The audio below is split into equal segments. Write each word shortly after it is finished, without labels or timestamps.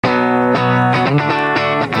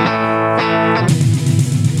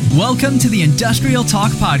Welcome to the Industrial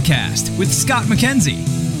Talk Podcast with Scott McKenzie.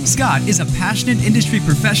 Scott is a passionate industry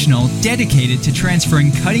professional dedicated to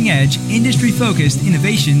transferring cutting-edge, industry-focused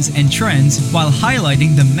innovations and trends while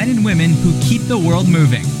highlighting the men and women who keep the world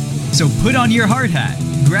moving. So put on your hard hat,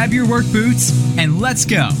 grab your work boots, and let's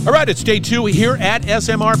go. All right, it's day 2 here at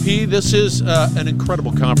SMRP. This is an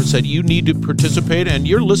incredible conference that you need to participate in.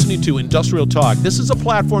 You're listening to Industrial Talk. This is a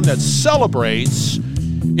platform that celebrates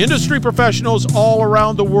industry professionals all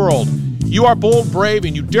around the world. You are bold, brave,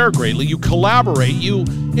 and you dare greatly. You collaborate, you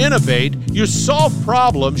innovate, you solve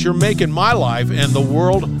problems. You're making my life and the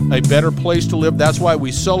world a better place to live. That's why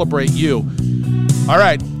we celebrate you. All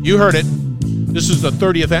right, you heard it. This is the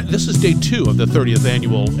 30th. This is day 2 of the 30th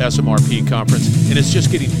annual SMRP conference, and it's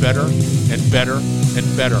just getting better and better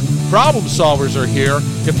and better. Problem solvers are here.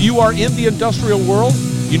 If you are in the industrial world,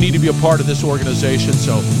 you need to be a part of this organization,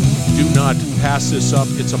 so do not pass this up.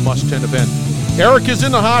 It's a must-attend event. Erik is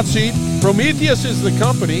in the hot seat. Prometheus is the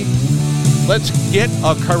company. Let's get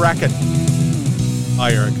a crackin'.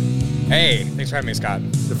 Hi, Erik. Hey, thanks for having me, Scott.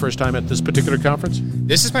 The first time at this particular conference?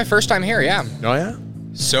 This is my first time here, yeah. Oh, yeah?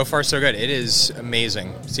 So far, so good. It is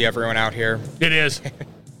amazing. See everyone out here. It is.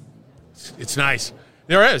 It's nice.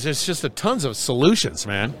 There is. It's just tons of solutions,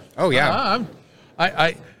 man. Oh, yeah.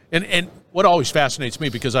 And what always fascinates me,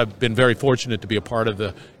 because I've been very fortunate to be a part of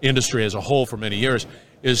the industry as a whole for many years,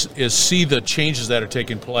 is see the changes that are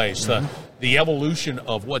taking place, the evolution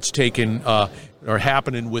of what's taking or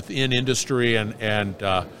happening within industry, and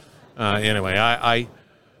anyway,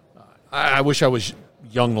 I wish I was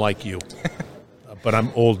young like you, but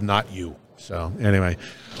I'm old, not you. So anyway,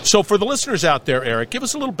 so for the listeners out there, Erik, give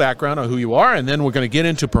us a little background on who you are, and then we're going to get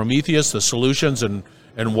into Prometheus, the solutions, and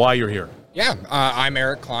why you're here. Yeah, I'm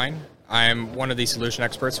Erik Klein. I'm one of the solution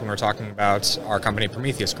experts when we're talking about our company,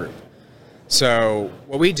 Prometheus Group. So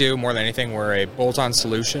what we do, more than anything, we're a bolt-on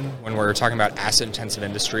solution when we're talking about asset-intensive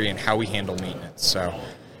industry and how we handle maintenance. So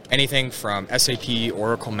anything from SAP,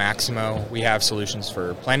 Oracle, Maximo, we have solutions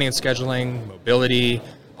for planning and scheduling, mobility,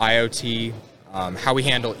 IoT, how we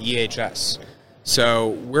handle EHS. So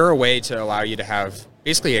we're a way to allow you to have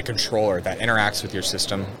basically a controller that interacts with your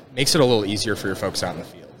system, makes it a little easier for your folks out in the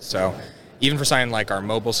field. So even for something like our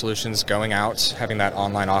mobile solutions going out, having that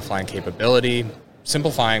online-offline capability,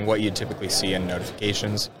 simplifying what you'd typically see in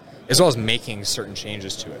notifications, as well as making certain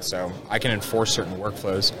changes to it. So I can enforce certain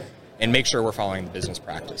workflows and make sure we're following the business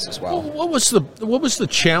practice as well. What was the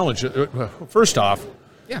challenge? First off,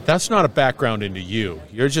 that's not a background into you.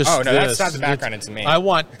 You're just that's not the background into me. I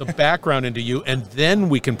want the background into you, and then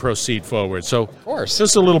we can proceed forward. So, of course,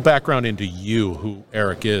 just a little background into you, who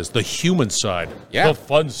Erik is, the human side, the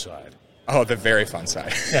fun side. Oh, the very fun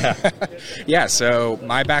side. Yeah, so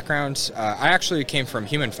my background, I actually came from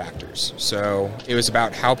human factors. So it was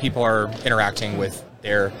about how people are interacting with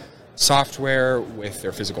their software, with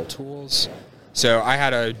their physical tools. So I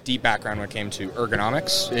had a deep background when it came to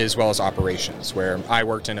ergonomics as well as operations, where I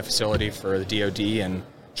worked in a facility for the DoD and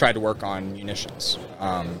tried to work on munitions.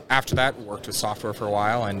 After that, worked with software for a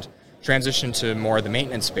while and transitioned to more of the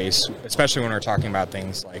maintenance space, especially when we're talking about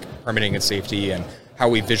things like permitting and safety and how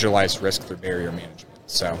we visualize risk through barrier management.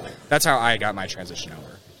 So that's how I got my transition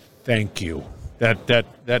over. Thank you.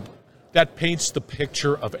 That paints the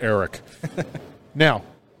picture of Erik. Now,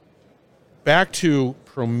 back to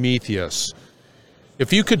Prometheus.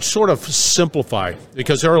 If you could sort of simplify,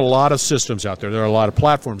 because there are a lot of systems out there are a lot of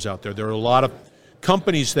platforms out there are a lot of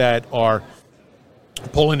companies that are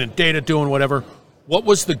pulling in data, doing whatever. What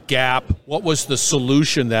was the gap? What was the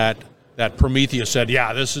solution that Prometheus said,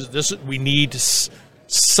 this is we need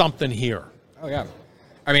something here? Oh, yeah.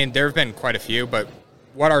 I mean, there have been quite a few, but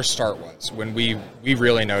what our start was, when we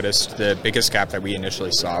really noticed the biggest gap that we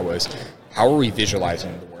initially saw was how are we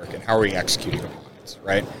visualizing the work and how are we executing upon it,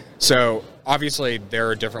 right? So obviously there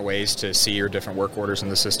are different ways to see your different work orders in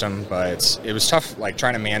the system, but it was tough, like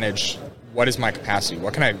trying to manage what is my capacity?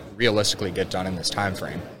 What can I realistically get done in this time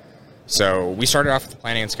frame? So we started off with the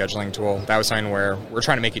planning and scheduling tool. That was something where we're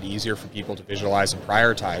trying to make it easier for people to visualize and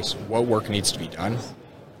prioritize what work needs to be done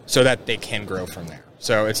so that they can grow from there.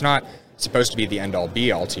 So it's not supposed to be the end-all,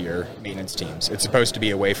 be-all to your maintenance teams. It's supposed to be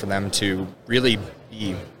a way for them to really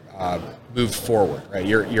be moved forward, right?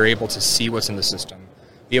 You're able to see what's in the system,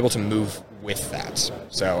 be able to move with that.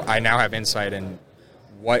 So I now have insight in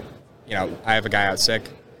what, I have a guy out sick.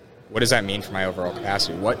 What does that mean for my overall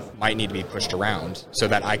capacity? What might need to be pushed around so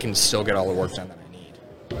that I can still get all the work done that I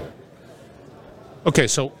need? Okay,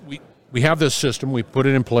 so we have this system. We put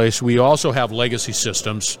it in place. We also have legacy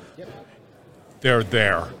systems. Yep. They're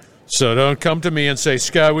there. So don't come to me and say,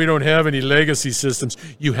 Scott, we don't have any legacy systems.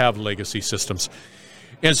 You have legacy systems.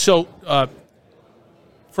 And so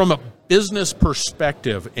from a business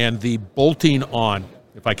perspective and the bolting on,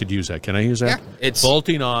 if I could use that, can I use that? Yeah, it's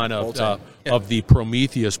bolting on of the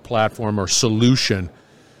Prometheus platform or solution.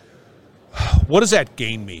 What does that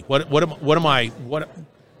gain me? What am I?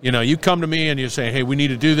 You come to me and you say, hey, we need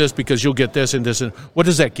to do this because you'll get this and this, and what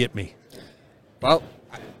does that get me? Well,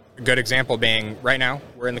 a good example being right now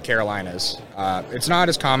we're in the Carolinas. It's not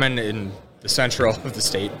as common in the central of the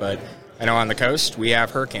state, but I know on the coast we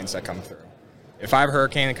have hurricanes that come through. If I have a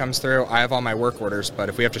hurricane that comes through, I have all my work orders, but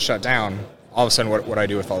if we have to shut down, all of a sudden what do I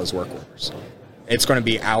do with all those work orders? It's going to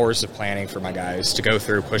be hours of planning for my guys to go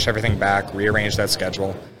through, push everything back, rearrange that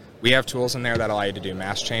schedule. We have tools in there that allow you to do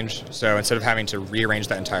mass change. So instead of having to rearrange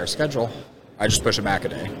that entire schedule, I just push it back a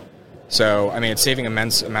day. So, I mean, it's saving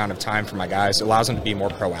immense amount of time for my guys. It allows them to be more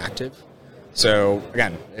proactive. So,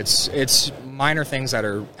 again, it's minor things that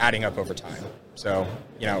are adding up over time. So,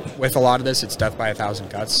 with a lot of this, it's death by 1,000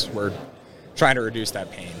 cuts. We're trying to reduce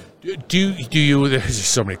that pain. Do you? There's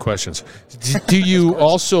so many questions. Do you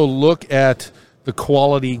also look at the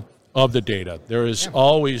quality of the data? There is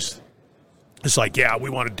always, it's like, yeah, we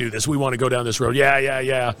want to do this. We want to go down this road.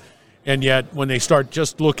 Yeah. And yet, when they start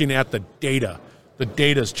just looking at the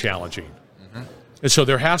data's challenging. Mm-hmm. And so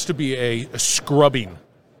there has to be a scrubbing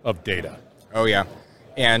of data. Oh, yeah.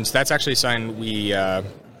 And that's actually something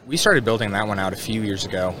we started building that one out a few years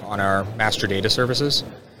ago on our master data services.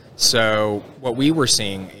 So what we were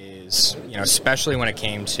seeing is, especially when it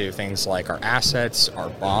came to things like our assets, our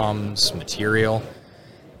bombs, material,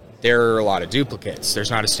 there are a lot of duplicates.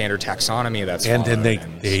 There's not a standard taxonomy that's and followed.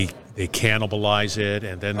 Then they cannibalize it,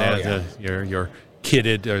 and then your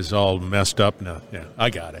kitted is all messed up. No, yeah,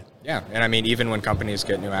 I got it. Yeah, and I mean, even when companies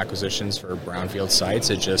get new acquisitions for brownfield sites,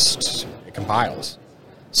 it compiles.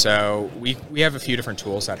 So we have a few different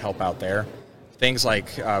tools that help out there. Things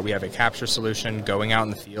like we have a capture solution, going out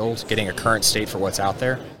in the field, getting a current state for what's out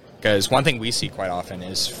there. Because one thing we see quite often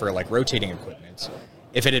is for like rotating equipment,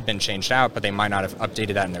 if it had been changed out, but they might not have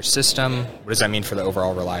updated that in their system, what does that mean for the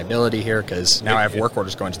overall reliability here? Because now I have work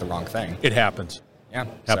orders going to the wrong thing. It happens. Yeah.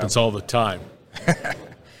 Happens all the time.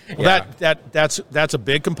 Well, that's a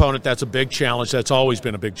big component. That's a big challenge. That's always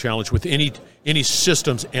been a big challenge with any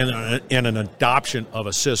systems and an adoption of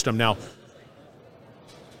a system. Now,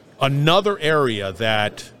 another area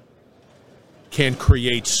that can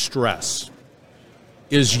create stress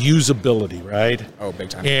is usability, right? Oh, big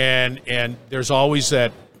time. And there's always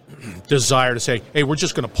that desire to say, hey, we're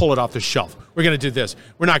just going to pull it off the shelf. We're going to do this.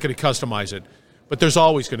 We're not going to customize it. But there's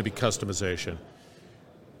always going to be customization.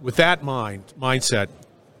 With that mindset,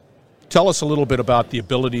 tell us a little bit about the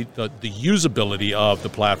ability, the usability of the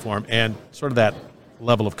platform and sort of that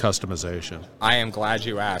level of customization. I am glad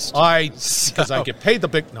you asked. Because I get paid the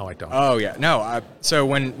big... No, I don't. Oh, yeah. No, so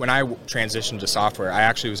when I transitioned to software, I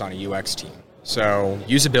actually was on a UX team. So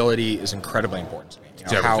usability is incredibly important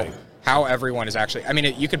to me. How everyone is actually... I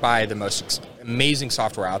mean, you could buy the most amazing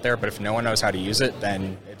software out there, but if no one knows how to use it,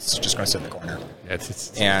 then it's just going to sit in the corner.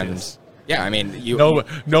 Yeah, I mean...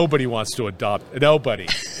 Nobody wants to adopt... Nobody.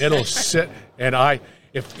 It'll sit... And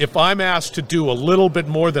if I'm asked to do a little bit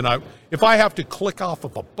more than if I have to click off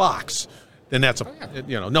of a box, then that's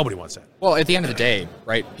nobody wants that. Well, at the end of the day,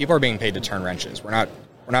 right, people are being paid to turn wrenches. We're not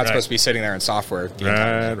supposed to be sitting there in software the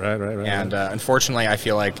entire day. Right. And unfortunately, I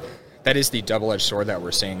feel like that is the double-edged sword that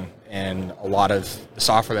we're seeing in a lot of the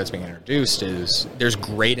software that's being introduced. Is there's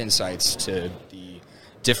great insights to the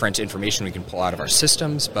different information we can pull out of our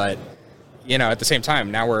systems, but at the same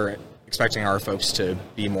time, now we're expecting our folks to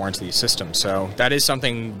be more into these systems. So that is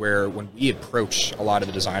something where when we approach a lot of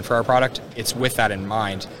the design for our product, it's with that in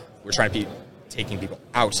mind. We're trying to be taking people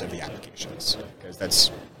out of the applications because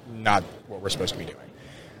that's not what we're supposed to be doing.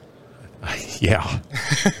 Yeah.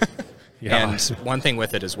 And one thing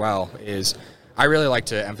with it as well is I really like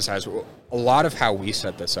to emphasize a lot of how we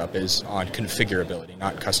set this up is on configurability,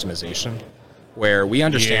 not customization, where we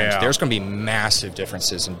understand there's going to be massive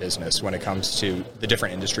differences in business when it comes to the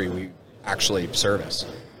different industry we actually service.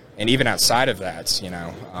 And even outside of that,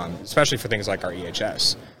 especially for things like our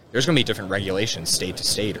EHS, there's going to be different regulations state to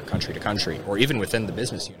state or country to country, or even within the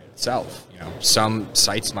business unit itself. Some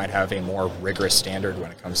sites might have a more rigorous standard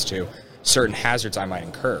when it comes to certain hazards I might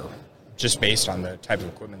incur, just based on the type of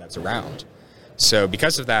equipment that's around. So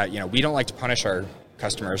because of that, we don't like to punish our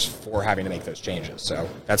customers for having to make those changes. So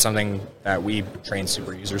that's something that we train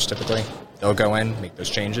super users typically. They'll go in, make those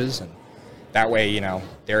changes, and that way,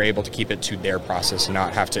 they're able to keep it to their process and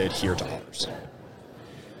not have to adhere to ours.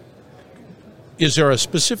 Is there a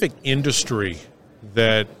specific industry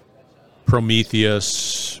that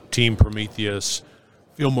Team Prometheus,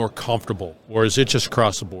 feel more comfortable, or is it just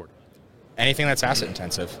across the board? Anything that's asset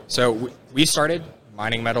intensive. So we started,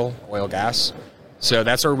 mining metal, oil, gas. So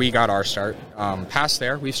that's where we got our start. Past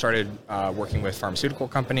there, we started working with pharmaceutical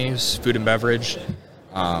companies, food and beverage,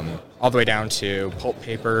 all the way down to pulp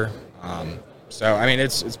paper. So, I mean,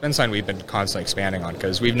 it's been something we've been constantly expanding on,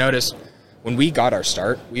 because we've noticed when we got our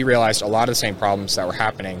start, we realized a lot of the same problems that were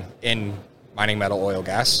happening in mining metal, oil,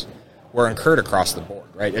 gas were incurred across the board,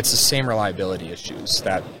 right? It's the same reliability issues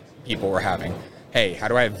that people were having. Hey, how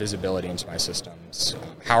do I have visibility into my systems?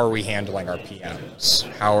 How are we handling our PMs?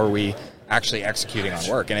 How are we actually executing on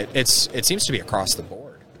work? And it seems to be across the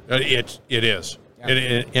board. It is.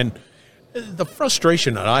 Yeah. And the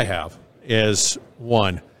frustration that I have is,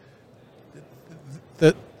 one,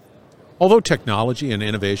 that although technology and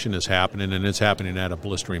innovation is happening, and it's happening at a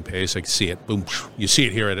blistering pace, I see it, boom, you see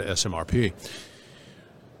it here at SMRP.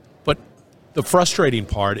 But the frustrating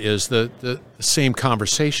part is the same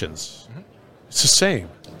conversations. Mm-hmm. It's the same.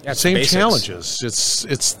 Yeah, same basics. Challenges.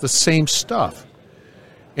 It's the same stuff.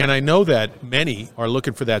 And I know that many are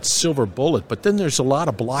looking for that silver bullet, but then there's a lot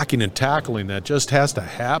of blocking and tackling that just has to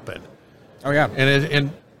happen. Oh, yeah.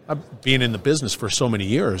 And I've been in the business for so many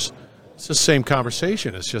years, it's the same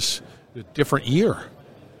conversation. It's just a different year.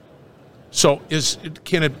 So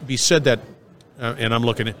can it be said that, and I'm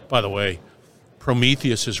looking at, by the way,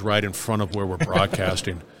 Prometheus is right in front of where we're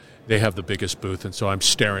broadcasting. They have the biggest booth, and so I'm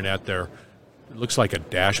staring at it looks like a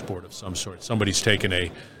dashboard of some sort. Somebody's taken a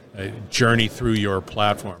journey through your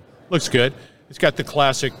platform. Looks good. It's got the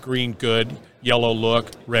classic green good, yellow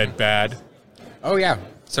look, red bad. Oh, yeah.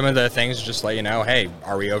 Some of the things just let you know, hey,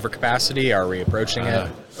 are we over capacity? Are we approaching it?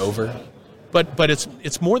 Over? But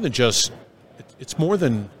it's more than just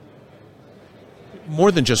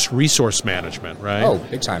just resource management, right? Oh,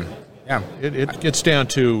 big time. Yeah. It gets down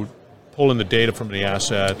to pulling the data from the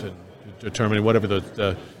asset and determining whatever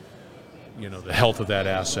the health of that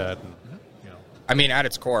asset. And, I mean, at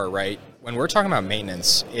its core, right, when we're talking about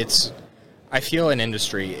maintenance, I feel in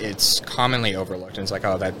industry, it's commonly overlooked. And it's like,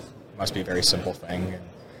 oh, that must be a very simple thing.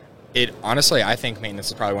 And honestly, I think maintenance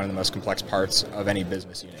is probably one of the most complex parts of any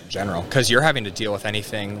business unit in general, because you're having to deal with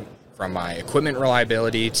anything from my equipment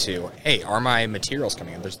reliability to, hey, are my materials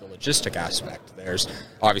coming in? There's the logistic aspect. There's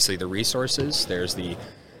obviously the resources. There's the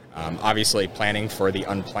obviously planning for the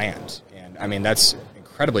unplanned. And I mean, that's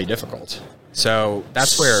incredibly difficult. So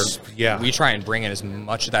that's where we try and bring in as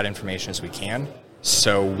much of that information as we can,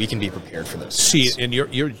 so we can be prepared for those things. And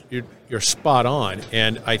you're spot on.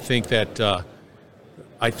 And I think that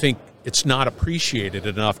it's not appreciated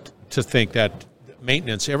enough to think that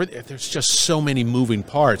maintenance, there's just so many moving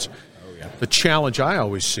parts. Oh, yeah. The challenge I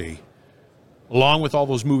always see, along with all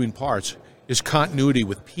those moving parts, is continuity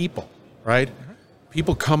with people, right? Mm-hmm.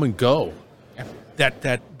 People come and go. Yeah.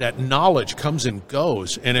 That knowledge comes and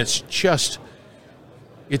goes, and it's just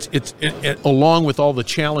it's along with all the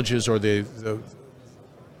challenges or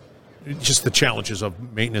just the challenges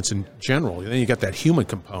of maintenance in general. And then you got that human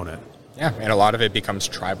component. Yeah, and a lot of it becomes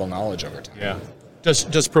tribal knowledge over time. Yeah.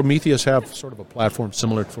 Does Prometheus have sort of a platform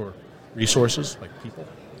similar for resources, like people?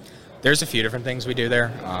 There's a few different things we do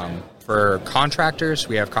there. For contractors,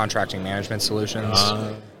 we have contracting management solutions.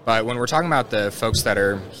 But when we're talking about the folks that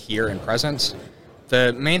are here and present,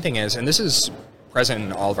 the main thing is, and this is present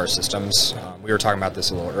in all of our systems, we were talking about this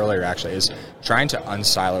a little earlier actually, is trying to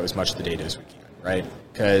unsilo as much of the data as we can, right?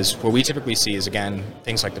 Because what we typically see is, again,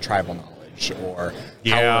 things like the tribal knowledge or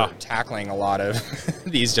how we're tackling a lot of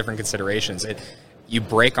these different considerations. You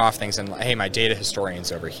break off things and, hey, my data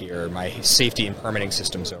historian's over here, my safety and permitting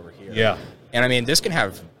system's over here. Yeah. And I mean, this can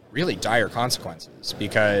have really dire consequences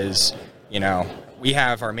because, we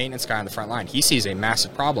have our maintenance guy on the front line. He sees a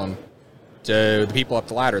massive problem. Do the people up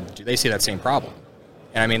the ladder, do they see that same problem?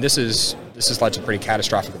 And I mean, this has led to pretty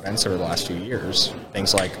catastrophic events over the last few years.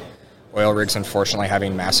 Things like oil rigs, unfortunately,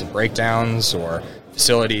 having massive breakdowns, or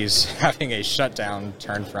facilities having a shutdown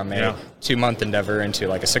turn from a 2-month endeavor into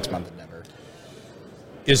like a 6-month endeavor.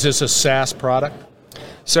 Is this a SaaS product?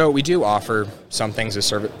 So we do offer some things as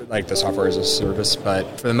service, like the software as a service,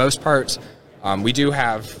 but for the most part, we do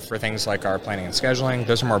have for things like our planning and scheduling.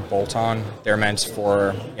 Those are more bolt-on. They're meant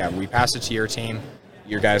for, we pass it to your team.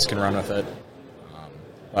 Your guys can run with it.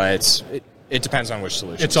 But it depends on which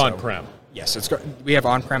solution. It's on-prem. Yes, we have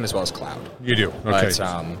on-prem as well as cloud. You do? Okay.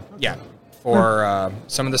 But, for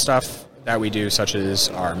some of the stuff that we do, such as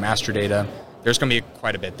our master data, there's going to be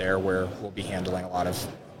quite a bit there where we'll be handling a lot of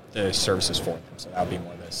the services for them. So that'll be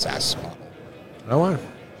more the SaaS model. Oh, wow.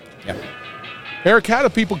 Yeah. Erik, how do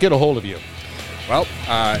people get a hold of you? Well,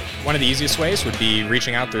 one of the easiest ways would be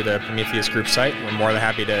reaching out through the Prometheus Group site. We're more than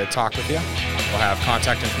happy to talk with you. We'll have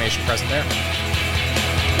contact information present there.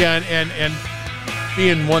 Yeah, and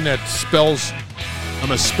being one that spells,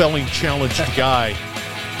 I'm a spelling challenged guy.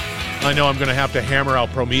 I know I'm going to have to hammer out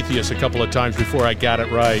Prometheus a couple of times before I got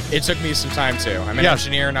it right. It took me some time, too. I'm an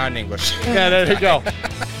engineer, not an English. Yeah, there you go.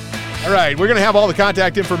 All right, we're going to have all the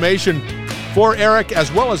contact information for Erik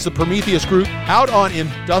as well as the Prometheus Group out on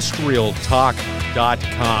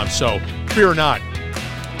industrialtalk.com. So fear not.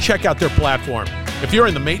 Check out their platform. If you're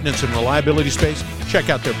in the maintenance and reliability space, check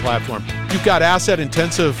out their platform. You've got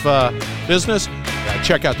asset-intensive business,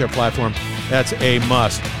 check out their platform. That's a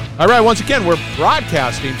must. All right, once again, we're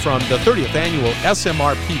broadcasting from the 30th Annual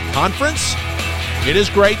SMRP Conference. It is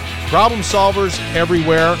great. Problem solvers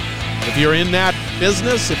everywhere. If you're in that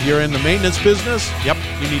business, if you're in the maintenance business, yep,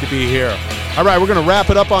 you need to be here. All right, we're going to wrap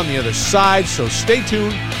it up on the other side, so stay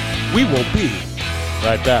tuned. We will be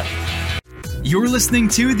right back. You're listening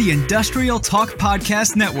to the Industrial Talk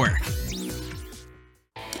Podcast Network.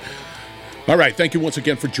 All right, thank you once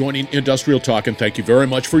again for joining Industrial Talk, and thank you very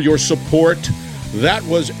much for your support. That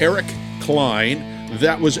was Erik Klein.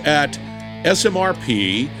 That was at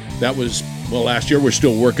SMRP. That was, well, last year. We're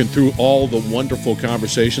still working through all the wonderful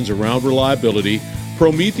conversations around reliability.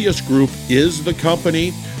 Prometheus Group is the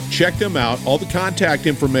company. Check them out. All the contact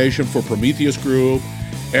information for Prometheus Group,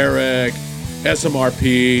 Erik,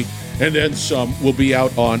 SMRP, and then some will be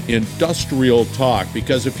out on Industrial Talk.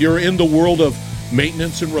 Because if you're in the world of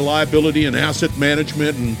maintenance and reliability and asset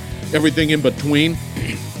management and everything in between,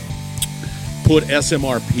 put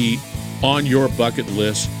SMRP on your bucket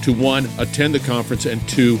list to, one, attend the conference, and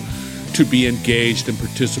two, to be engaged and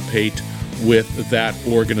participate with that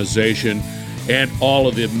organization and all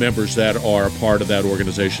of the members that are a part of that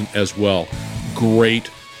organization as well. Great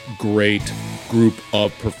group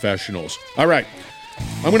of professionals. All right.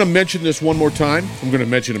 I'm going to mention this one more time. I'm going to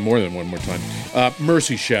mention it more than one more time.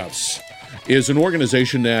 Mercy Chefs is an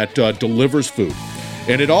organization that delivers food.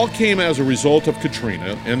 And it all came as a result of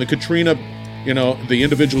Katrina. And the Katrina, the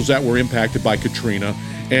individuals that were impacted by Katrina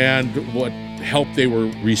and what help they were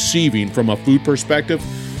receiving from a food perspective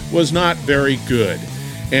was not very good.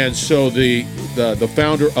 And so the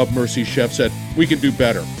founder of Mercy Chef said, we can do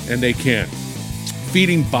better, and they can.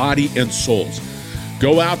 Feeding body and souls.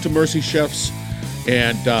 Go out to Mercy Chefs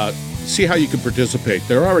and see how you can participate.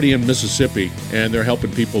 They're already in Mississippi, and they're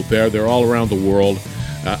helping people there. They're all around the world.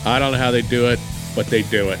 I don't know how they do it, but they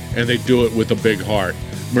do it, and they do it with a big heart.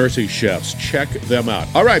 Mercy Chefs, check them out.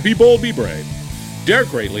 All right, be bold, be brave. Dare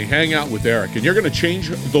greatly, hang out with Erik, and you're going to change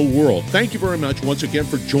the world. Thank you very much once again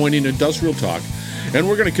for joining Industrial Talk. And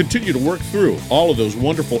we're going to continue to work through all of those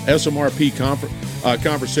wonderful SMRP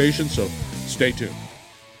conversations, so stay tuned.